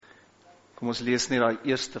Kom ons lees net daai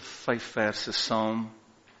eerste 5 verse saam.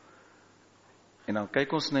 En dan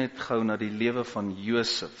kyk ons net gou na die lewe van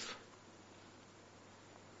Josef.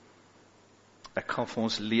 Ek gaan vir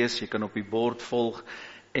ons lees, jy kan op die bord volg.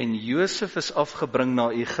 En Josef is afgebring na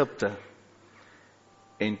Egipte.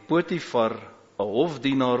 En Potifar, 'n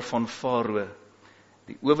hofdienaar van Farao,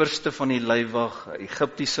 die owerste van die leiwag, 'n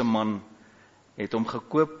Egiptiese man, het hom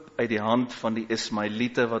gekoop uit die hand van die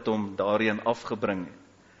Ismaeliete wat hom daarheen afgebring het.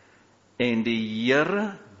 En die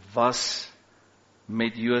Here was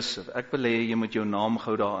met Josef. Ek wil hê jy moet jou naam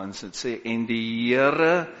gou daarin sit. Sê, en die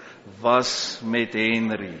Here was met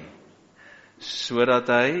Henry, sodat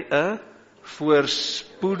hy 'n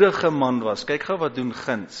voorspoedige man was. Kyk gou wat doen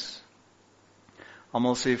guns.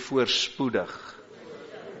 Almal sê voorspoedig.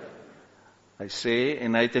 Hy sê,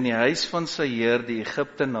 en hy het in die huis van sy heer, die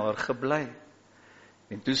Egiptenaar, gebly.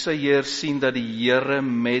 En toe sy heer sien dat die Here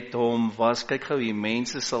met hom was, kyk gou hier,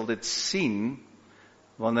 mense sal dit sien,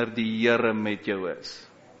 wanneer die Here met jou is.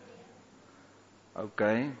 Ok.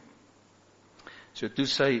 So toe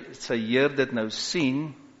sy heer dit nou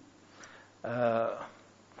sien, dat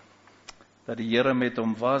die Here met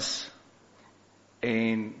hom was,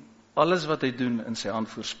 en alles wat hy doen in sy hand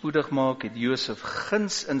voorspoedig maak, het Josef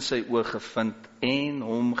guns in sy oë gevind en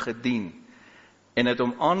hom gedien. En het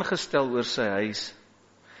hom aangestel oor sy huis.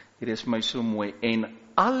 Hier is my so mooi. En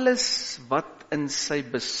alles wat in sy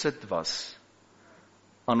besit was,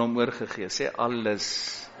 aan hom oorgegee. Sê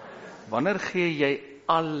alles. Wanneer gee jy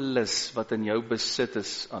alles wat in jou besit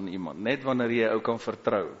is aan iemand? Net wanneer jy ou kan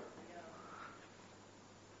vertrou.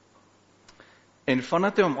 En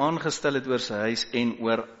vandat hy hom aangestel het oor sy huis en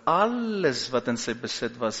oor alles wat in sy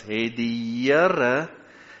besit was, het die Here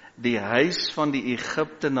die huis van die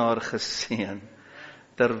Egiptenaar geseën,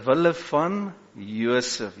 terwille van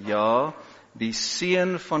Josef. Ja, die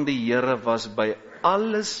seën van die Here was by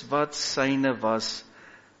alles wat syne was,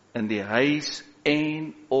 in die huis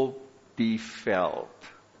en op die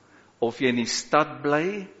veld. Of jy in die stad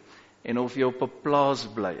bly, en of jy op 'n plaas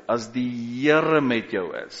bly, as die Here met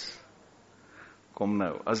jou is, kom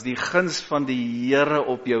nou, as die guns van die Here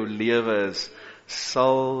op jou lewe is,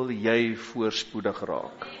 sal jy voorspoedig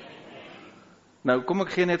raak. Nou, kom ek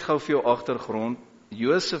gee net gou vir jou agtergrond.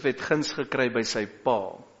 Josef het guns gekry by sy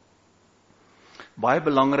pa. Baie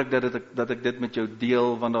belangrik dat ek dit met jou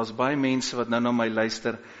deel, want daar's baie mense wat nou na my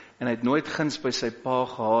luister, en hy het nooit guns by sy pa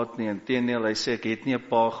gehad nie. Inteendeel, hy sê, ek het nie 'n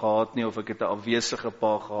pa gehad nie, of ek het 'n afwesige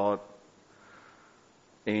pa gehad.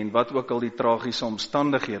 En wat ook al die tragiese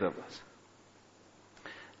omstandighede was.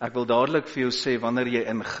 Ek wil dadelik vir jou sê, wanneer jy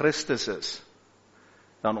in Christus is,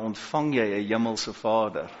 dan ontvang jy 'n hemelse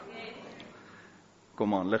Vader.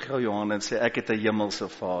 Kom aan, lig jou hande en sê, ek het 'n hemelse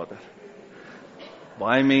Vader.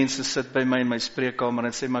 Baie mense sit by my in my spreekkamer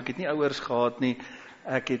en sê, maar ek het nie ouers gehad nie,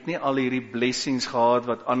 ek het nie al hierdie blessings gehad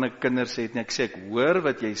wat ander kinders het nie. Ek sê, ek hoor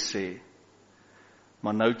wat jy sê,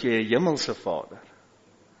 maar nou het jy 'n hemelse Vader.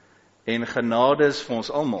 En genade is vir ons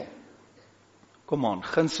almal. Kom aan,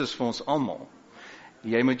 guns is vir ons almal.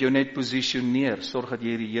 Jy moet jou net posisioneer, sorg dat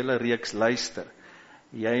jy die hele reeks luister.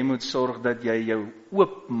 Jy moet sorg dat jy jou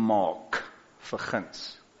oopmaak vir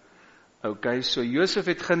guns. Ok, so Josef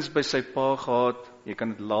het guns by sy pa gehad, jy kan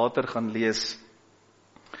dit later gaan lees.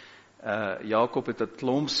 Jakob het 'n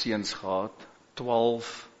klomp seuns gehad,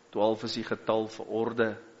 12 is die getal vir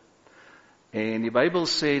orde. En die Bybel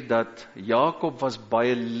sê dat Jakob was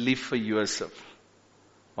baie lief vir Josef.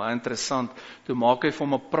 Baie interessant, toe maak hy vir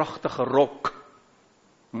hom 'n pragtige rok.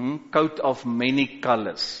 Coat of many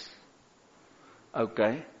colors. Ok,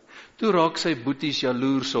 toe raak sy boeties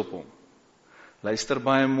jaloers op hom. Luister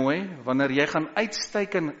baie mooi, wanneer jy gaan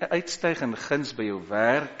uitstyg in guns by jou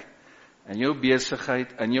werk, in jou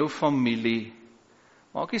besigheid, in jou familie,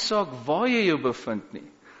 maak nie saak waar jy jou bevind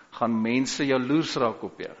nie, gaan mense jaloers raak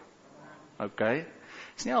op jou. Ok,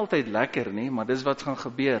 is nie altyd lekker nie, maar dis wat gaan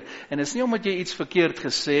gebeur. En is nie omdat jy iets verkeerd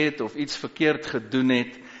gesê het, of iets verkeerd gedoen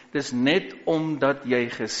het, dis net omdat jy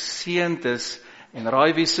geseënd is, en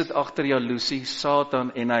raai wie sit agter jaloesie?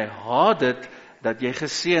 Satan, en hy haat dit, dat jy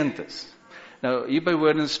geseënd is. Nou, hier by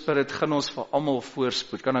Word and Spirit gaan ons vir almal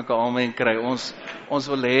voorspoed, kan ek 'n amen kry, ons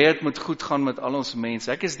wil hê dit moet goed gaan met al ons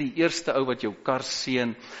mense. Ek is die eerste ou wat jou kar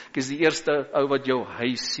seën, ek is die eerste ou wat jou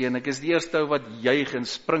huis seën, ek is die eerste ou wat juig en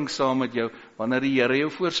spring saam met jou, wanneer die Here jou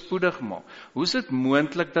voorspoedig maak. Hoe is dit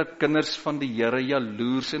moontlik dat kinders van die Here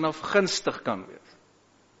jaloers en afgunstig kan wees?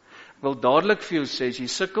 Ek wil dadelik vir jou sê, as jy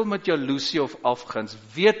sukkel met jaloesie of afguns,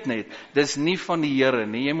 weet net, dis nie van die Here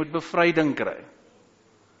nie, jy moet bevryding kry.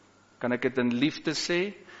 Kan ek dit in liefde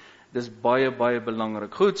sê? Dis baie, baie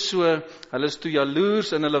belangrik. Goed, so, hulle is toe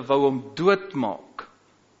jaloers en hulle wou hom doodmaak.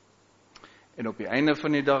 En op die einde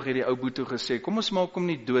van die dag het die ou boetie gesê, kom ons maak hom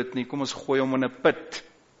nie dood nie, kom ons gooi hom in 'n put.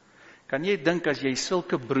 Kan jy dink as jy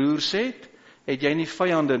sulke broers het jy nie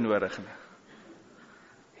vyande nodig nie?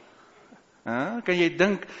 Kan jy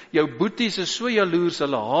dink, jou boeties is so jaloers,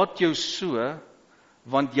 hulle haat jou so,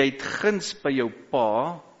 want jy het guns by jou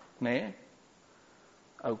pa, nê?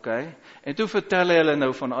 Okay. En toe vertel hy hulle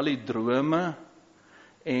nou van al die drome,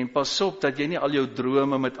 en pas op dat jy nie al jou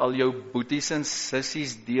drome met al jou boeties en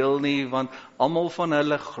sissies deel nie, want almal van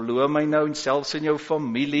hulle glo my nou, en selfs in jou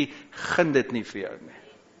familie, gun dit nie vir jou nie.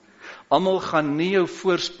 Almal gaan nie jou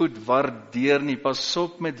voorspoed waardeer nie, pas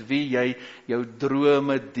op met wie jy jou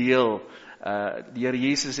drome deel. Die Here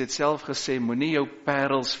Jesus het self gesê, moenie jou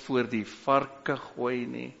parels voor die varke gooi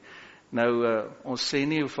nie. Nou, ons sê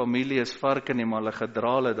nie jou familie is varke nie, maar hulle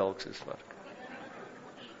gedra hulle dalk soos varke.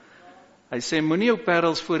 Hy sê, moenie jou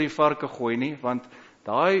parels voor die varke gooi nie, want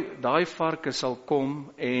daai varke sal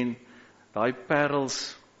kom en daai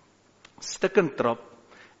parels stikkend trap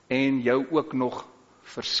en jou ook nog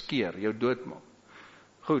verskeer, jou doodmaak.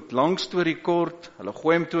 Goed, lang storie kort, hulle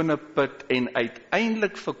gooi hom toe in 'n put en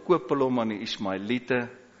uiteindelik verkoop hulle hom aan die Ismaeliete.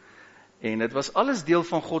 En dit was alles deel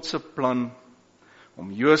van God se plan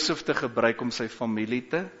om Josef te gebruik om sy familie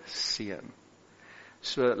te seën.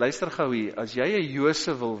 So luister gou hier, as jy 'n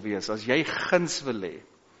Josef wil wees, as jy guns wil hê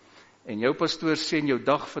en jou pastoor seën jou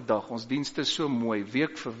dag vir dag, ons dienste is so mooi,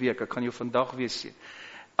 week vir week, ek gaan jou vandag weer seën.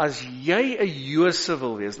 As jy 'n Josef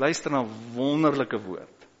wil wees, luister na 'n wonderlike woord.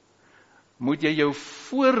 Moet jy jou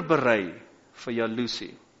voorberei vir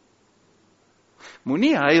jaloesie.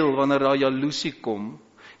 Moenie huil wanneer daar jaloesie kom.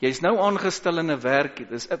 Jy's nou aangestel in 'n werk,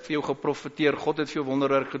 dit is vir jou geprofeteer, God het vir jou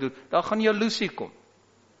wonderwerk gedoen. Daar gaan jaloesie kom.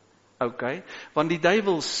 Okay? Want die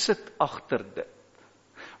duiwel sit agter dit.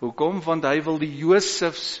 Hoekom? Want hy wil die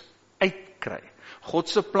Josefs uitkry. God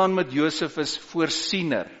se plan met Josef is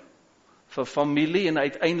voorsiener vir familie en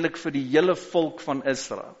uiteindelik vir die hele volk van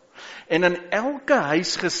Israel. En in elke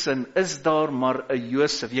huisgesin is daar maar 'n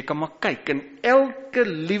Josef. Jy kan maar kyk, in elke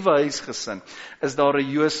liewe huisgesin is daar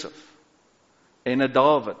 'n Josef en 'n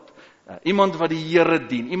Dawid. Iemand wat die Here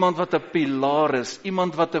dien, iemand wat 'n pilaar is,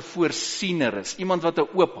 iemand wat 'n voorsiener is, iemand wat 'n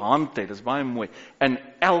oop hand het. Dit is baie mooi in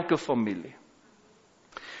elke familie.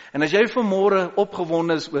 En as jy vanmôre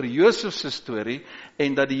opgewonde is oor Josef se storie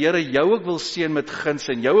en dat die Here jou ook wil seën met guns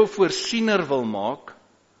en jou 'n voorsiener wil maak,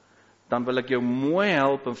 dan wil ek jou mooi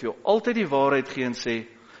help en vir jou altyd die waarheid gee en sê,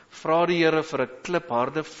 vra die Here vir 'n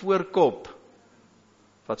klipharde voorkop.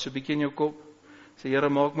 Wat so 'n bietjie in jou kop? Sê, Here,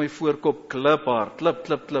 maak my voorkop kliphard,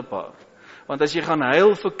 kliphard. Want as jy gaan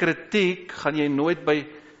huil vir kritiek, gaan jy nooit by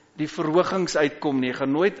die verhogings uitkom nie. Jy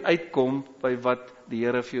gaan nooit uitkom by wat die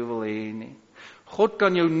Here vir jou wil hê nie. God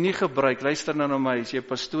kan jou nie gebruik, luister nou na my, as jy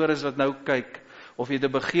pastoor is wat nou kyk, of jy het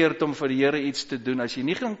 'n begeerte om vir die Here iets te doen, as jy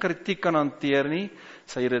nie gaan kritiek kan hanteer nie,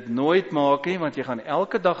 sal jy dit nooit maak nie, want jy gaan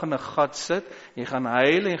elke dag in 'n gat sit, jy gaan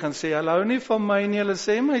huil en jy gaan sê, hulle hou nie van my nie, hulle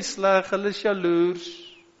sê my sleg, hulle is jaloers.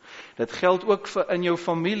 Dit geld ook vir in jou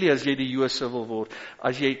familie as jy die Josef wil word.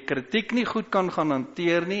 As jy kritiek nie goed kan gaan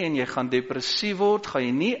hanteer nie en jy gaan depressief word, gaan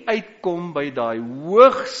jy nie uitkom by daai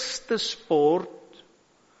hoogste sport.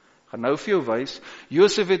 Ek gaan nou vir jou wys,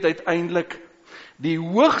 Josef het uiteindelik die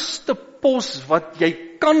hoogste pos wat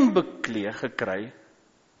jy kan beklee gekry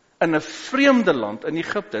in 'n vreemde land in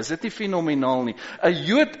Egipte. Is dit nie fenomenaal nie? 'n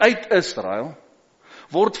Jood uit Israel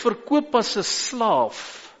word verkoop as 'n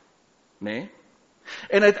slaaf, nê?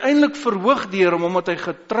 En uiteindelik verhoog deur hom omdat hy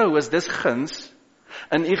getrou is, dis guns,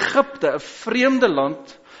 in Egipte, 'n vreemde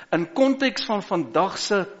land, in konteks van vandag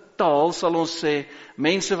se taal sal ons sê,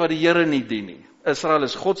 mense wat die Here nie dien nie. Israel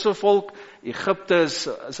is God se volk, Egipte is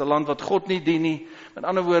 'n land wat God nie dien nie. Met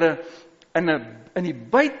ander woorde, in die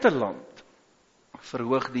buiteland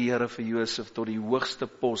verhoog die Here vir Josef tot die hoogste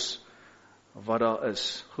pos wat daar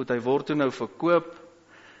is. Goed, hy word toe nou verkoop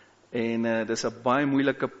en dis 'n baie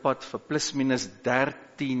moeilike pad vir plus minus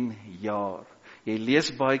 13 jaar. Jy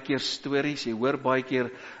lees baie keer stories, jy hoor baie keer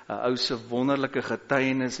 'n ou se wonderlike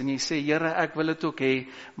getuienis en jy sê, Here, ek wil dit ook hê,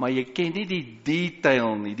 maar jy ken nie die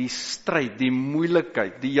detail nie, die stryd, die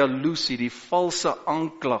moeilikheid, die jaloesie, die valse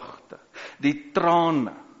aanklagte, die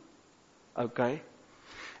trane. Okay?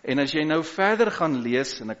 En as jy nou verder gaan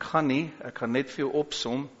lees, en ek gaan net vir jou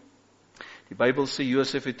opsom, die Bybel sê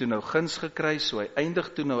Josef het toe nou guns gekry, so hy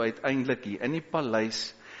eindig toe nou uiteindelik hier in die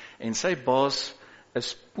paleis, en sy baas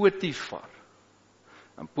is Potifar.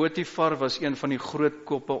 En Potifar was een van die groot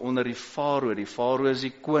koppe onder die farao. Die farao is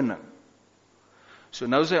die koning. So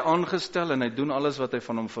nou is hy aangestel en hy doen alles wat hy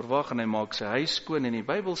van hom verwag en hy maak sy huis skoon. En die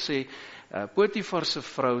Bybel sê, Potifar se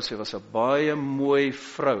vrou, sy was 'n baie mooi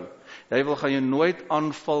vrou. Jy wil gaan jou nooit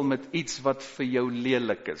aanval met iets wat vir jou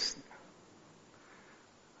lelik is.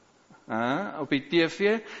 op die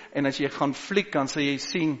TV, en as jy gaan fliek, dan sal jy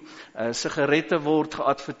sien, sigarette word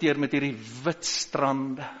geadverteer met hierdie wit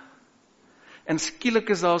strande. En skielik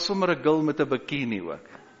is daar sommer 'n girl met 'n bikini ook.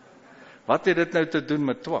 Wat het dit nou te doen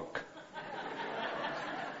met twak?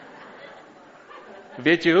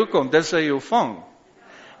 Weet jy hoekom? Dis hy jou vang.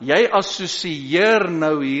 Jy assosieer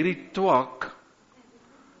nou hierdie twak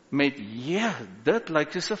met, dit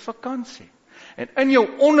lyk soos 'n vakansie. En in jou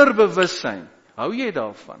onderbewussyn, hou jy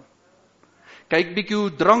daarvan. Kyk bietjie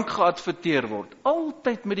hoe drank geadverteer word.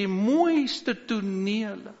 Altyd met die mooiste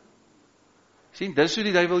tonele. Sien, dis hoe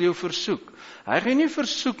die duiwel jou versoek. Hy gaan nie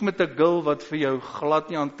versoek met 'n girl wat vir jou glad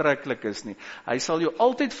nie aantreklik is nie. Hy sal jou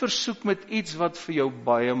altyd versoek met iets wat vir jou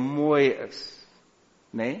baie mooi is.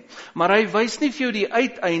 Nee? Maar hy wys nie vir jou die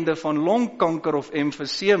uiteinde van longkanker of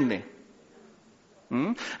emfyseem nie.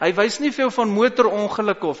 Hy wys nie vir jou van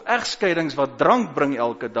motorongelukke of egskeidings wat drank bring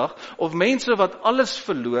elke dag, of mense wat alles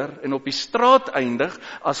verloor en op die straat eindig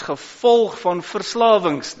as gevolg van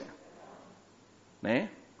verslawings nie. Nee?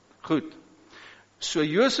 Goed. So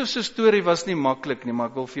Josef se storie was nie maklik nie, maar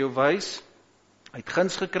ek wil vir jou wys, hy het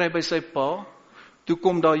guns gekry by sy pa, toe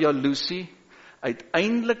kom daar jaloesie,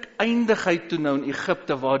 uiteindelik eindig hy toe nou in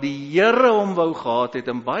Egipte, waar die Here hom wou gehad het,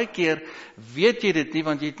 en baie keer weet jy dit nie,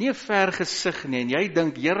 want jy het nie 'n ver gesig nie, en jy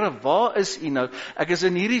dink, Here, waar is U nou? Ek is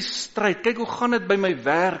in hierdie stryd, kyk hoe gaan dit by my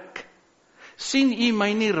werk, sien U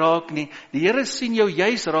my nie raak nie, die Here sien jou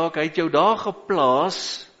juis raak, hy het jou daar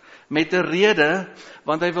geplaas, met 'n rede,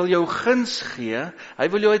 want hy wil jou guns gee, hy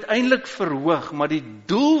wil jou uiteindelik verhoog, maar die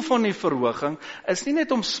doel van die verhoging is nie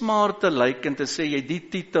net om smaar te lyk en te sê jy die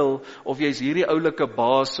titel, of jy's hierdie oulike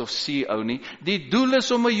baas of CEO nie, die doel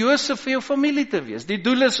is om 'n Josef vir jou familie te wees, die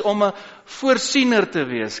doel is om 'n voorsiener te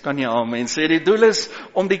wees, kan jy amen sê, die doel is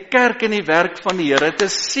om die kerk en die werk van die Here te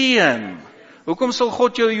seën. Hoekom sal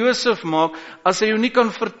God jou Josef maak, as hy jou nie kan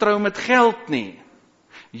vertrou met geld nie?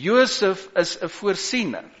 Josef is 'n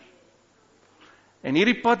voorsiener. En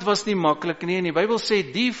hierdie pad was nie maklik nie, en die Bybel sê,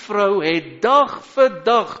 die vrou het dag vir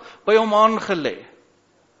dag by hom aangelê.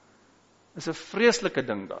 Dis 'n vreeslike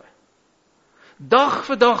ding daai. Dag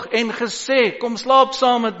vir dag en gesê, kom slaap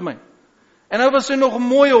saam met my. En nou was sy nog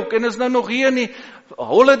mooi ook, en is nou nog hier in die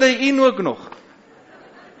Holiday Inn ook nog.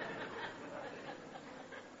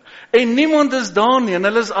 En niemand is daar nie, en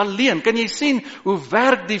hulle is alleen. Kan jy sien, hoe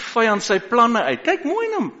werk die vyand sy planne uit? Kyk mooi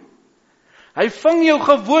na hom. Hy vang jou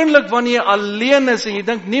gewoonlik wanneer jy alleen is en jy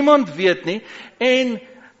dink niemand weet nie, en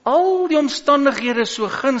al die omstandighede is so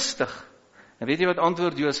gunstig. En weet jy wat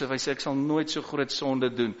antwoord Josef? Hy sê, ek sal nooit so groot sonde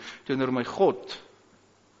doen teenoor my God,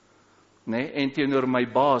 nee, en teenoor my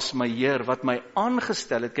baas, my Heer, wat my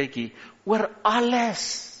aangestel het, kyk hier, oor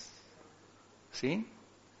alles. Sien?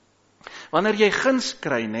 Wanneer jy guns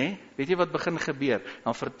kry, nee, weet jy wat begin gebeur?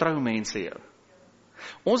 Dan vertrou mense jou.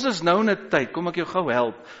 Ons is nou in 'n tyd, kom ek jou gou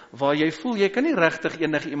help, waar jy voel, jy kan nie regtig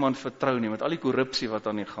enige iemand vertrou nie, met al die korrupsie wat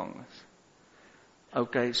aan die gang is.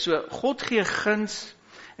 Ok, so God gee guns,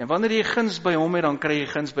 en wanneer jy guns by hom het, dan kry jy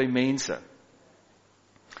guns by mense.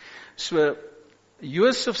 So,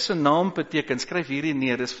 Josef se naam beteken, skryf hierdie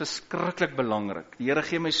neer, dis verskriklik belangrik. Die Here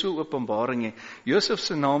gee my so openbaring, Josef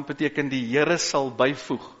se naam beteken, die Here sal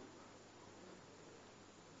byvoeg.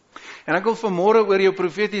 En ek wil vanmôre oor jou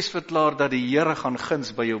profeties verklaar dat die Here gaan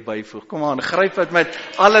guns by jou byvoeg. Kom aan, gryp dit met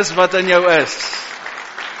alles wat in jou is.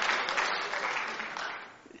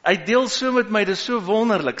 Hy deel so met my, dis so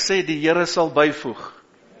wonderlik, sê die Here sal byvoeg.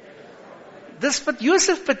 Dis wat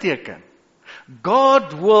Josef beteken.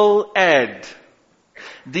 God will add.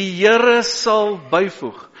 Die Here sal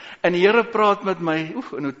byvoeg. En die Here praat met my,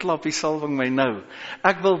 en hoe klap die salwing my nou.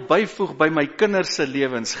 Ek wil byvoeg by my kinders se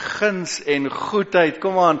lewens, guns en goedheid,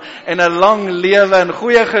 kom aan, en 'n lang lewe en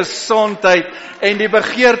goeie gesondheid en die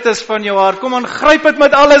begeertes van jou hart. Kom aan, gryp dit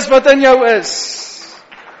met alles wat in jou is.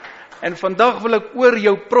 En vandag wil ek oor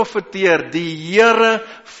jou profeteer, die Here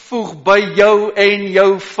voeg by jou en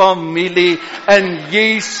jou familie in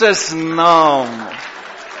Jesus naam.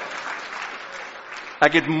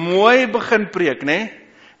 Ek het mooi begin preek, né?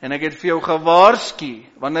 En ek het vir jou gewaarsku,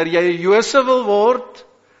 wanneer jy 'n Josef wil word,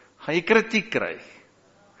 gaan jy kritiek kry.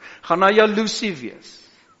 Gaan na jaloesie wees,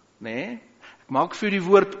 né? Ek maak vir die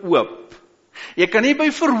woord oop. Jy kan nie by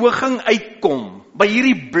verhoging uitkom, by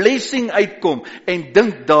hierdie blessing uitkom, en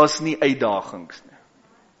dink daar's nie uitdagings nie.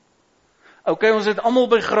 Ok, ons het almal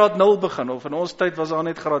by graad 0 begin, of in ons tyd was daar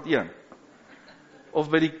net graad 1. Of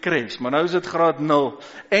by die crash, maar nou is dit graad 0.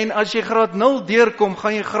 En as jy graad 0 deurkom,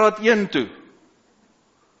 gaan jy graad 1 toe.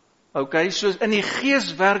 Ok, so in die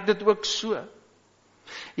gees werk dit ook so.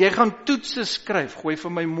 Jy gaan toetse skryf, gooi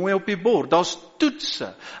vir my mooi op die bord, daar's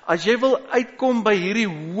toetse. As jy wil uitkom by hierdie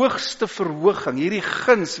hoogste verhoging, hierdie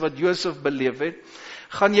guns wat Josef beleef het,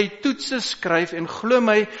 gaan jy toetse skryf en glo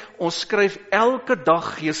my, ons skryf elke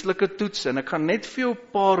dag geestelike toetse en ek gaan net vir jou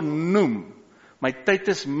 'n paar noem. My tyd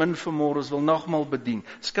is min vanmôre, ons wil nagmaal bedien.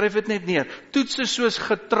 Skryf dit net neer. Toetse soos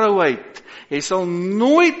getrouheid. Jy sal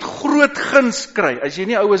nooit groot guns kry as jy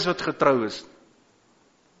nie ouers wat getrou is.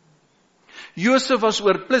 Josef was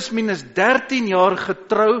oor plus minus 13 jaar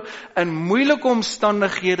getrou in moeilike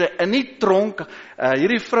omstandighede in die tronk.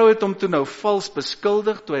 Hierdie vrou het hom toe nou vals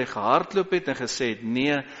beskuldig toe hy gehardloop het en gesê het,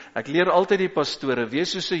 nee, ek leer altyd die pastore,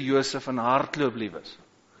 wees soos 'n Josef en hardloop liewes.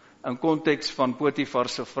 In konteks van Potifar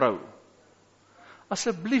se vrou.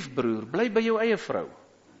 Asseblief broer, bly by jou eie vrou.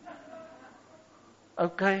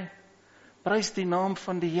 OK, prys die naam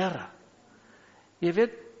van die Here. Jy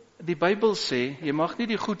weet, die Bybel sê, jy mag nie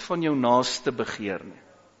die goed van jou naaste begeer nie.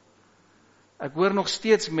 Ek hoor nog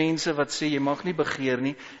steeds mense wat sê, jy mag nie begeer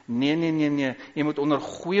nie. Nee, jy moet onder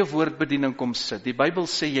goeie woordbediening kom sit. Die Bybel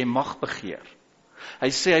sê, jy mag begeer. Hy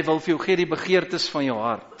sê, hy wil vir jou gee die begeertes van jou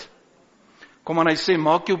hart. Kom aan, hy sê,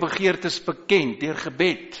 maak jou begeertes bekend, deur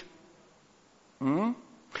gebed.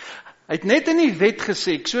 Hy het net in die wet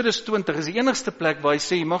gesê, Eksodus 20 is die enigste plek waar hy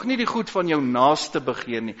sê, jy mag nie die goed van jou naaste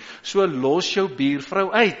begeer nie, so los jou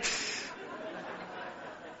buurvrou uit.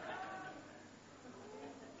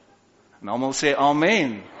 En almal sê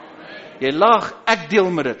amen. Jy lag, ek deel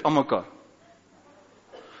met dit, aan mekaar.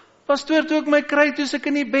 Pastoor, toe ek my kry, toe ek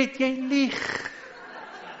in die bed, jy lieg.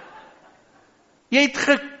 Jy het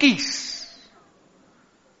gekies.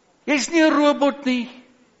 Jy's nie 'n robot nie.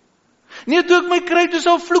 Nee, toe ek my kry, toe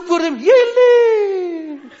sal vloekwoorde, jy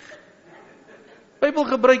lieg. Bybel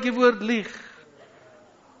gebruik die woord lieg.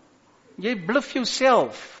 Jy bluf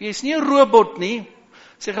jouself, jy's nie 'n robot nie.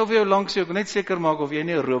 Sê gou vir jou langs jou, ek wil net seker maak of jy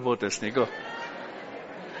nie 'n robot is nie, kom.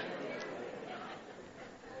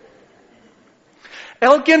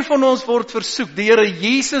 Elkeen van ons word versoek, die Here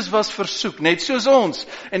Jesus was versoek, net soos ons.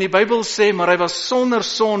 En die Bybel sê, maar hy was sonder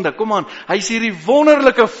sonde, kom aan, hy is hierdie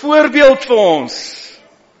wonderlike voorbeeld vir ons.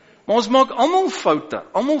 Maar ons maak almal foute,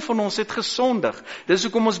 almal van ons het gesondig. Dis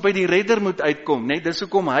hoekom ons by die redder moet uitkom, net dis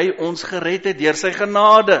hoekom hy ons gered het deur sy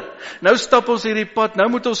genade. Nou stap ons hierdie pad, nou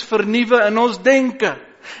moet ons vernuwe in ons denke.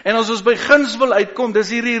 En as ons by guns wil uitkom, dis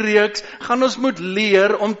hierdie reeks, gaan ons moet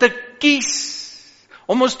leer om te kies,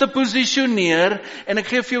 om ons te posisioneer, en ek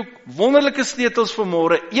gee vir jou wonderlike sleutels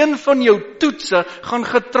vanmôre. Een van jou toetse gaan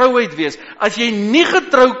getrouheid wees. As jy nie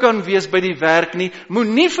getrou kan wees by die werk nie,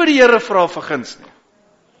 moenie vir die Here vra vir guns nie.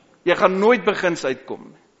 Jy gaan nooit by guns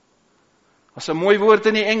uitkom nie. As 'n mooi woord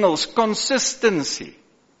in die Engels, consistency.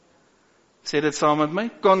 Sê dit saam met my,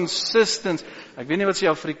 consistency. Ek weet nie wat sê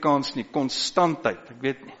Afrikaans nie, konstantheid, ek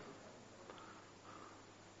weet nie.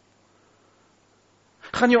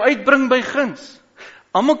 Gaan jou uitbring by guns.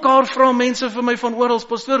 Aan mekaar vra mense vir my van oral,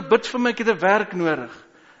 pastoor, bid vir my, ek het 'n werk nodig.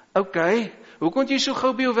 OK, hoekom het jy so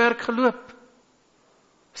gou by jou werk geloop?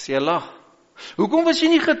 Sê lag. Hoekom was jy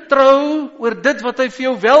nie getrou oor dit wat hy vir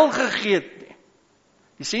jou wel gegee het nie?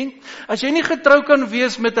 Jy sien, as jy nie getrou kan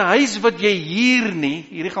wees met 'n huis wat jy huur nie,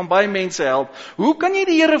 hierdie gaan baie mense help, hoe kan jy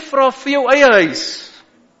die Here vra vir jou eie huis?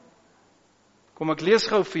 Kom ek lees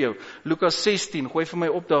gou vir jou, Lukas 16, gooi vir my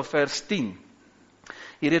op daar vers 10.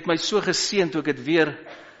 Hier het my so geseën toe ek dit weer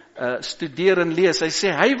studeer en lees. Hy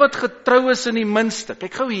sê, hy wat getrou is in die minste,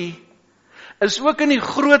 kyk gou hier, is ook in die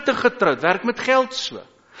groote getroud, werk met geld so.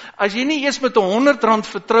 As jy nie eers met R100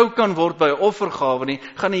 vertrou kan word by 'n offergawe nie,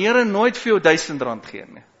 gaan die Here nooit vir jou R1000 gee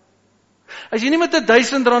nie. As jy nie met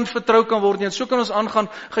R1000 vertrou kan word nie, en so kan ons aangaan,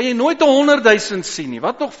 gaan jy nooit 100.000 sien nie.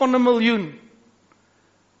 Wat nog van 1 miljoen?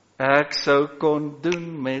 Ek sou kon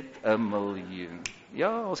doen met 1 miljoen.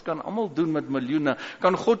 Ja, ons kan almal doen met miljoene.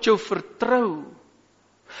 Kan God jou vertrou?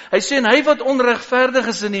 Hy sê, en hy wat onregverdig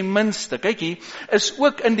is in die minste, kyk hier, is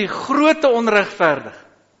ook in die groote onregverdig.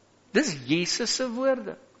 Dis Jesus se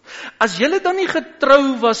woorde. As julle dan nie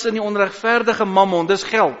getrou was in die onregverdige mammon, dis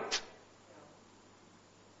geld.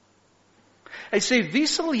 Hy sê, wie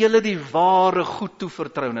sal julle die ware goed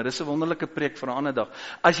toevertrou? Nou, dis 'n wonderlike preek vir 'n ander dag.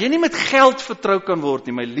 As jy nie met geld vertrou kan word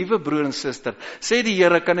nie, my liewe broer en suster, sê die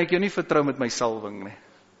Here, kan ek jou nie vertrou met my salwing nie.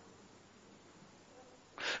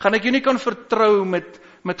 Gaan ek jou nie kan vertrou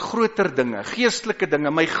met groter dinge, geestelike dinge,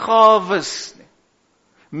 my gawes nie,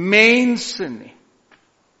 mense nie.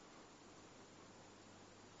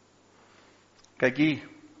 Kyk hier,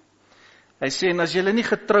 hy sê, en as julle nie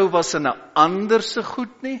getrou was in 'n ander se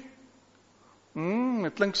goed nie,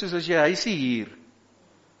 het klink soos as jy huisie huur,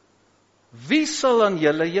 wie sal aan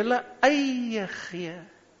julle eie gee?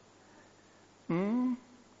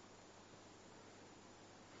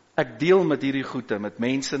 Ek deel met hierdie goede, met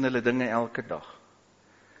mense en hulle dinge elke dag.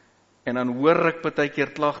 En dan hoor ek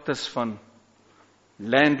partykeer klagtes van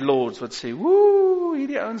landlords wat sê, woe,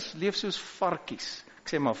 hierdie ouens leef soos varkies. Ek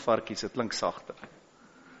sê maar varkies, dit klink sagter.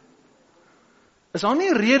 Is daar nie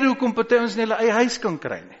 'n rede hoekom party ons nie hulle eie huis kan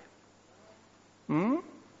kry nie?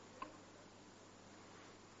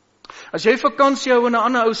 As jy vakansie hou in 'n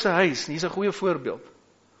ander ou se huis, hier's 'n goeie voorbeeld.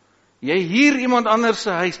 Jy huur iemand anders se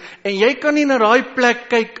huis en jy kan nie na daai plek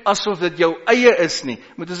kyk asof dit jou eie is nie.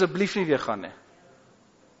 Moet asseblief nie weer gaan nie.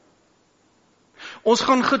 Ons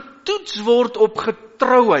gaan getoets word op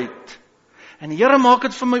getrouheid. En die Here maak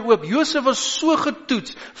dit vir my oop. Josef was so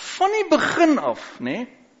getoets van die begin af, né?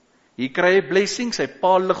 Hier kry hy blessing, sy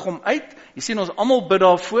pa lig hom uit. Jy sien ons almal bid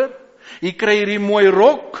daarvoor. Hier kry hierdie mooi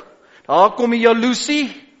rok. Daar kom die jaloesie.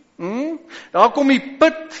 Daar kom die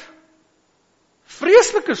put.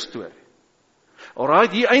 Vreeslike storie.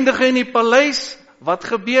 Alright, hier eindig hy in die paleis. Wat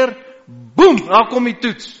gebeur? Boem, daar kom die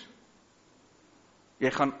toets.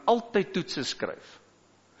 Jy gaan altyd toetse skryf.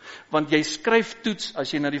 Want jy skryf toets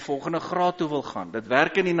as jy na die volgende graad toe wil gaan. Dit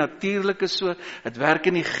werk in die natuurlike so, dit werk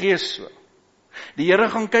in die gees so. Die Here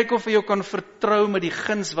gaan kyk of hy jou kan vertrou met die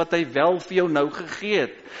guns wat hy wel vir jou nou gegee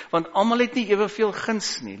het. Want almal het nie eweveel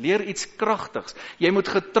guns nie. Leer iets kragtigs. Jy moet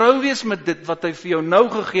getrou wees met dit wat hy vir jou nou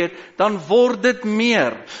gegee het, dan word dit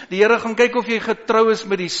meer. Die Here gaan kyk of jy getrou is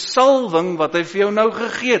met die salwing wat hy vir jou nou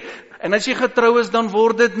gegee het. En as jy getrou is, dan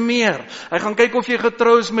word dit meer. Hy gaan kyk of jy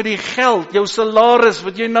getrou is met die geld, jou salaris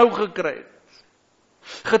wat jy nou gekry het.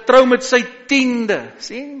 Getrou met sy 10de,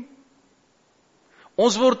 sien?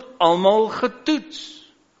 Ons word almal getoets.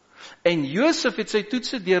 En Josef het sy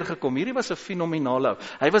toetse deurgekom. Hierdie was 'n fenominale ou.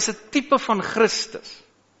 Hy was 'n tipe van Christus.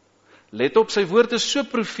 Let op, sy woord is so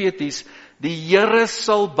profeties, die Here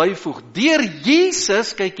sal byvoeg. Deur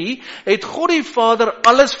Jesus, kyk hier, het God die Vader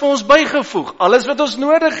alles vir ons bygevoeg, alles wat ons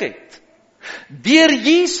nodig het. Deur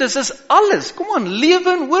Jesus is alles, kom aan,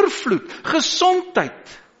 lewe in oorvloed,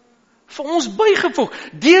 gesondheid, vir ons bygevoeg.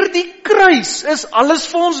 Deur die kruis is alles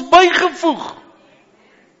vir ons bygevoeg.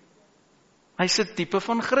 Hy's 'n tipe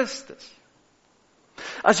van Christus.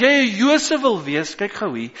 As jy 'n Josef wil wees, kyk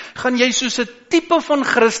gou hier, gaan jy soos 'n tipe van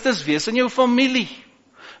Christus wees in jou familie.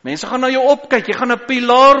 Mense gaan na jou opkyk, jy gaan 'n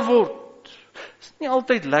pilaar word. Dit is nie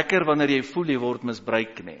altyd lekker wanneer jy voel jy word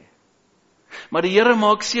misbruik nie. Maar die Here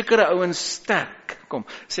maak sekere ouens sterk. Kom,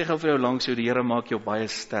 sê gou vir jou langs jou, die Here maak jou baie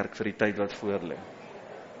sterk vir die tyd wat voor lê.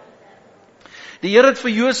 Die Here het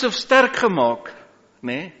vir Josef sterk gemaak,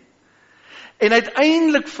 né? En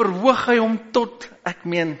uiteindelik verhoog hy hom tot, ek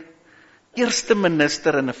meen, eerste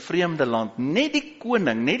minister in 'n vreemde land, net die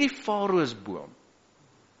koning, net die farao is bo hom.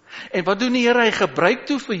 En wat doen die Here? Hy gebruik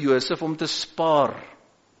toe vir Josef om te spaar.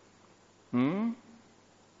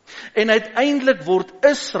 En uiteindelik word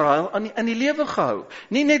Israel in die lewe gehou.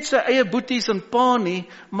 Nie net sy eie boeties en pa nie,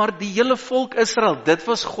 maar die hele volk Israel. Dit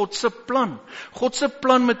was God se plan. God se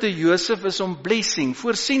plan met 'n Josef is om blessing,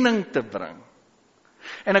 voorsiening te bring.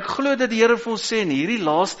 En ek glo dat die Here vir ons sê, en hierdie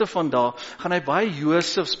laaste vandag, gaan hy baie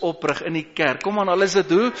Josefs oprig in die kerk. Kom aan, al is dit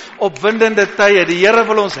hoe opwindende tye. Die Here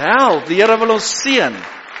wil ons help, die Here wil ons seën.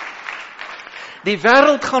 Die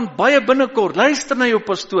wêreld gaan baie binnekort, luister na jou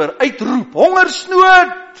pastoor, uitroep,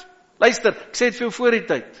 hongersnood. Luister, ek sê dit vir jou voor die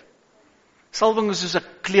tyd. Salwing is soos 'n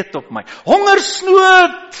kleed op my.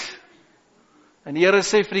 Hongersnood! En die Here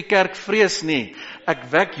sê vir die kerk, vrees nie, ek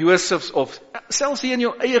wek Josefs op. Selfs hier in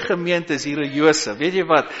jou eie gemeente is hier 'n Josef, weet jy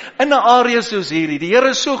wat? In 'n area soos hierdie, die Here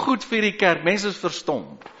is so goed vir die kerk, mense is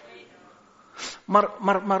verstom.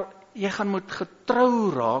 Maar jy gaan moet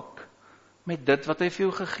getrou raak met dit wat hy vir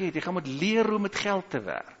jou gegee het. Jy gaan moet leer hoe om met geld te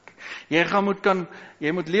werk.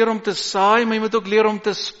 Jy moet leer om te saai, maar jy moet ook leer om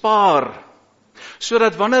te spaar.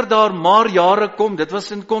 Sodat wanneer daar maar jare kom, dit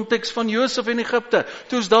was in konteks van Josef in Egipte,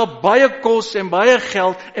 toe is daar baie kos en baie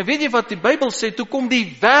geld, en weet jy wat die Bybel sê, toe kom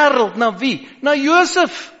die wêreld na wie? Na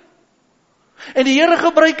Josef. En die Here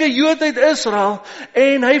gebruik 'n Jood uit Israel,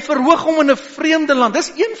 en hy verhoog hom in 'n vreemde land.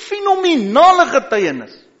 Dis een fenominale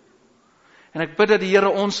getuienis. En ek bid dat die Here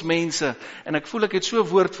ons mense, en ek voel ek het so 'n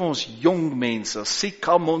woord vir ons jong mense,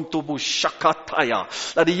 Sikamontobo Shakataya,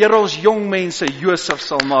 dat die Here ons jong mense Josef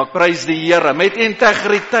sal maak, prys die Here, met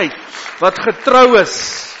integriteit, wat getrou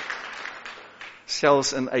is,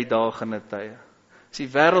 selfs in uitdagende tye. As die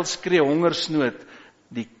wêreld skree hongersnood,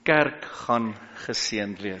 die kerk gaan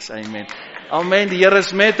geseënd wees, amen. Amen, die Here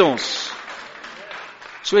is met ons.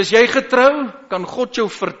 So as jy getrou, kan God jou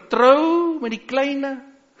vertrou met die kleine,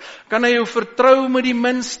 kan hy jou vertrou met die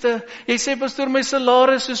minste? Jy sê, pastoor, my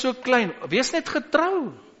salaris is so klein. Wees net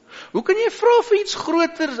getrou. Hoe kan jy vra vir iets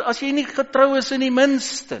groter as jy nie getrou is in die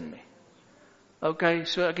minste nie? Okay,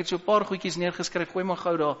 so ek het so 'n paar goedjies neergeskryf, gooi maar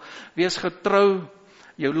gou daar. Wees getrou,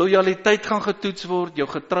 jou lojaliteit gaan getoets word, jou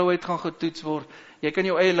getrouheid gaan getoets word. Jy kan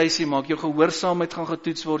jou eie lysie maak, jou gehoorsaamheid gaan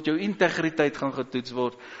getoets word, jou integriteit gaan getoets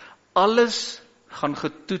word. Alles gaan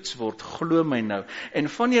getoets word, glo my nou. En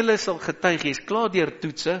van julle sal getuig, jy's klaar deur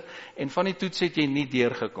toetse, en van die toets het jy nie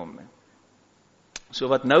deurgekom nie. So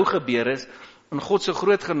wat nou gebeur is, in God se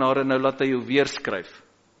groot genade, nou laat hy jou weer skryf.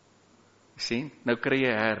 Sien, nou kry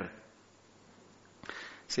jy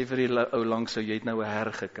Sê vir die ou langs jou, jy het nou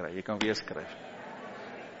 'n gekry, jy kan weer skryf.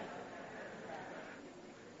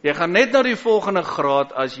 Jy gaan net na die volgende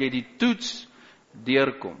graad as jy die toets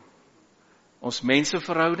deurkom. Ons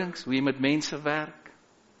menseverhoudings, hoe jy met mense werk.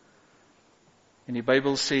 En die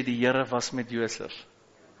Bybel sê die Here was met Josef.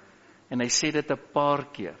 En hy sê dit 'n paar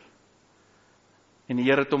keer. En die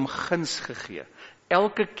Here het hom guns gegee.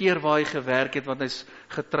 Elke keer waar hy gewerk het, want hy's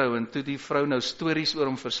getrou, en toe die vrou nou stories oor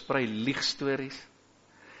hom versprei, liegstories.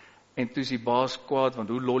 En toe is die baas kwaad, want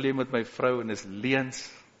hoe lol jy met my vrou, en is leens.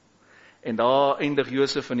 En daar eindig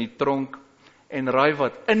Josef in die tronk, en raai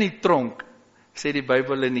wat, in die tronk, sê die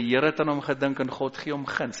Bybel, en die Here het aan hom gedink, en God gee hom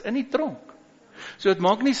guns, in die tronk. So het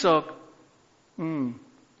maak nie saak,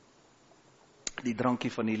 die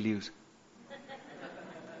drankie van die leeu's.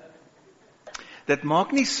 Dit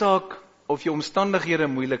maak nie saak, of jou omstandighede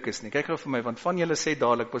moeilik is nie. Kyk gou vir my, want van julle sê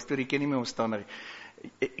dadelik, pastoor, jy ken nie my omstandighede.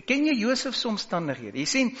 Ken jy Josef se omstandighede? Jy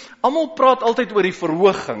sien, almal praat altyd oor die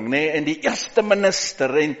verhoging, nê, en die eerste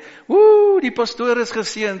minister, en die pastoor is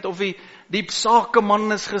geseënd, of die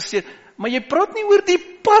sakeman is geseënd, maar jy praat nie oor die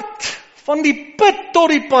pad, van die put tot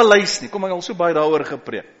die paleis nie. Kom, ek het al so baie daaroor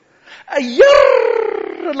gepreek. 'n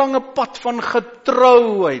jarelange pad van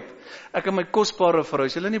getrouheid. Ek en my kosbare vrou,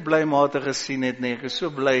 as julle nie bly mate gesien het nie, ek is so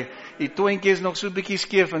bly, die twintjie is nog so bietjie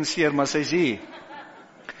skeef en seer, maar sy's hier.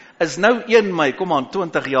 Is nou 1 Mei, kom aan,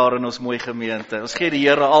 20 jaar in ons mooi gemeente. Ons gee die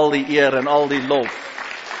Here al die eer en al die lof.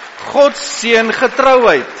 God seën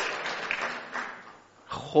getrouheid.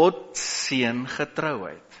 God seën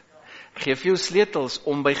getrouheid. Geef jou sleutels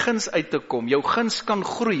om by guns uit te kom. Jou guns kan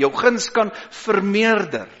groei, jou guns kan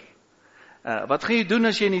vermeerder. Wat gaan jy doen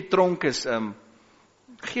as jy in die tronk is?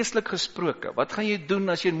 Geestelik gesproke, wat gaan jy doen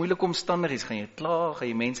as jy in moeilike omstandighede is? Gaan jy kla, gaan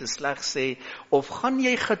jy mense sleg sê, of gaan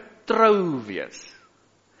jy getrou wees?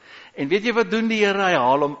 En weet jy wat doen die Here? Hy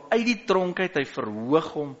haal hom uit die tronk uit, hy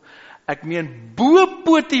verhoog hom. Ek meen, bo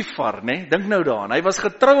Potifar, né? Dink nou daaraan, hy was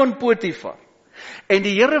getrou aan Potifar. En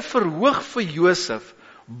die Here verhoog vir Josef,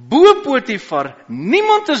 bo Potifar,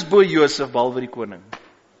 niemand is bo Josef, behalwe die koning.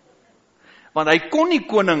 Want hy kon nie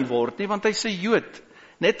koning word nie, want hy's 'n Jood.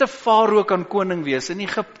 Net 'n farao kan koning wees in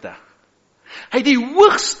Egipte. Hy het die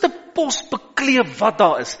hoogste pos bekleed wat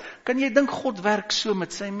daar is. Kan jy dink God werk so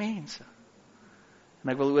met sy mense?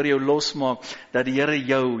 En ek wil oor jou losmaak, dat die Here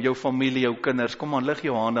jou familie, jou kinders, kom aan, lig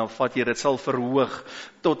jou hande en vat jy, dit sal verhoog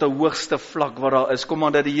tot 'n hoogste vlak wat daar is. Kom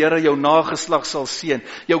aan, dat die Here jou nageslag sal seën,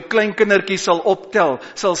 jou kleinkindertjies sal optel,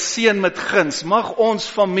 sal seën met guns. Mag ons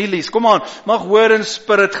families, kom aan, mag Word and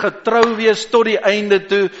Spirit getrou wees tot die einde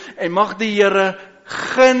toe, en mag die Here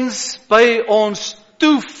guns by ons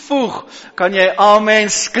toevoeg. Kan jy amen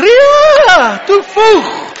skree?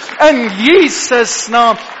 Toevoeg in Jesus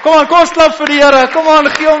naam. Kom aan, kom ons klap vir die Here. Kom aan,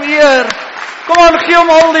 gee hom eer. Kom aan, gee hom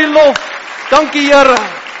al die lof. Dankie Here.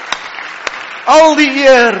 Al die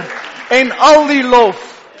eer en al die lof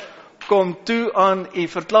kom toe aan U.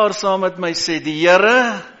 Verklaar saam met my, sê die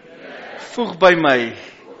Here voeg by my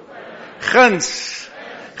guns,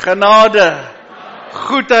 genade,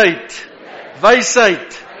 goedheid,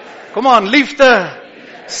 wysheid, kom aan, liefde,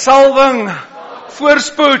 salwing,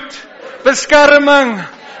 voorspoed, beskerming,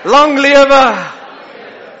 lang lewe,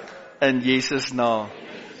 in Jesus naam.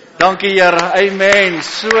 Dankie Here, amen,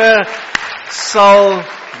 so sal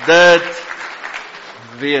dit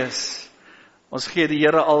wees. Ons gee die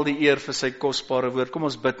Here al die eer vir sy kosbare woord. Kom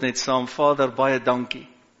ons bid net saam. Vader, baie dankie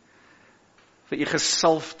vir U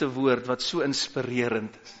gesalfde woord wat so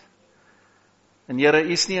inspirerend is. En Here,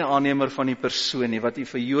 U is nie 'n aannemer van die persoon nie. Wat U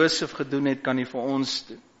vir Josef gedoen het, kan U vir ons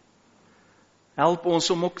doen. Help ons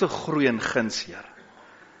om ook te groei in guns, Here.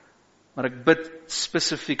 Maar ek bid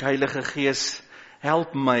spesifiek, Heilige Gees,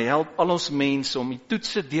 help my, help al ons mense om die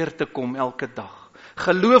toetse deur te kom elke dag.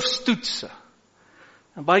 Geloofstoetse.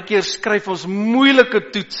 En baie keer skryf ons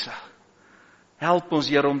moeilike toetse. Help ons,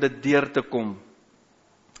 Here, om dit deur te kom,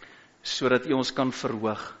 sodat U ons kan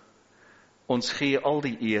verhoog. Ons gee al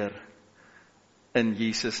die eer in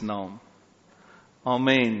Jesus naam.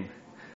 Amen.